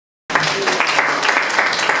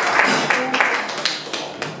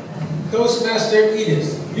Toastmaster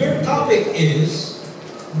Edith, your topic is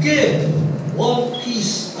give one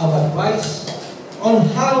piece of advice on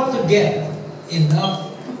how to get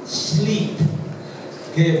enough sleep.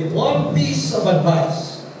 Give one piece of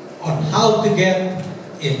advice on how to get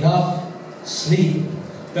enough sleep.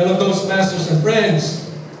 Fellow Toastmasters and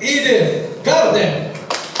friends, Edith Garden.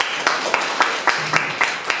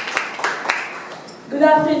 Good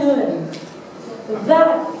afternoon.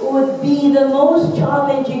 That would be the most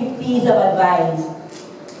challenging piece of advice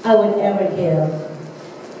I would ever give,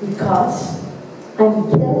 because I'm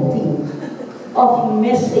guilty of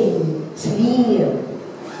missing sleep.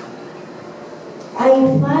 I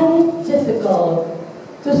find it difficult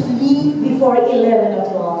to sleep before 11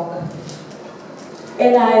 o'clock,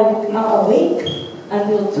 and I'm awake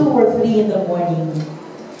until 2 or 3 in the morning.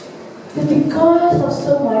 But because of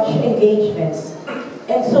so much engagements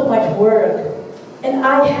and so much work, and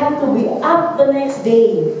I had to be up the next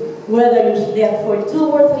day, whether you slept for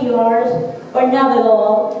 2 or 3 hours or not at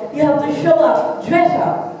all, you have to show up, dress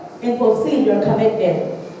up, and fulfill your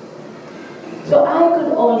commitment. So I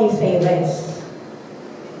could only say this: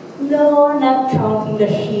 no, not counting the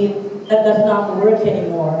sheep that does not work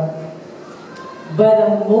anymore. But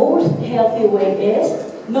the most healthy way is,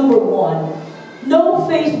 number 1, no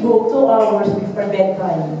Facebook 2 hours before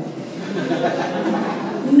bedtime.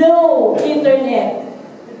 No internet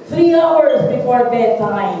 3 hours before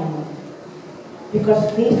bedtime,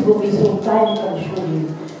 because Facebook is so time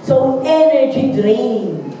consuming, so energy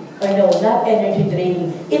draining. Or no, not energy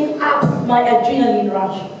draining. It ups my adrenaline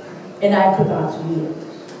rush, and I could not sleep.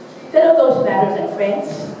 Fellow Toastmasters and friends,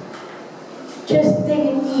 just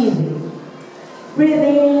take it easy. Breathe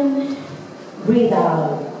in, breathe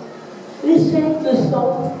out. Listen to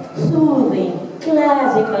soft, soothing,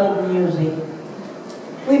 classical music.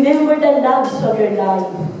 Remember the loves of your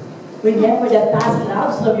life. Remember the past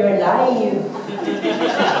loves of your life.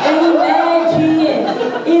 And imagine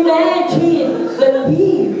that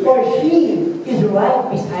he or she is right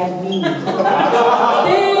beside me.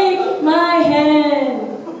 Take my hand,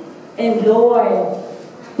 and Lord,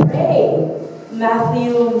 pray.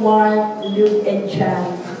 Matthew, Mark, Luke, and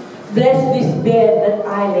John, bless this bed that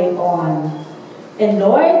I lay on. And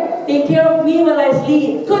Lord, take care of me while I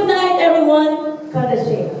sleep. Good night, everyone. God is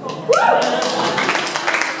safe.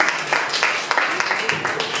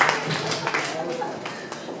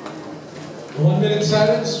 1 minute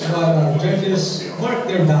silence while our judges mark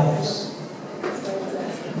their ballots.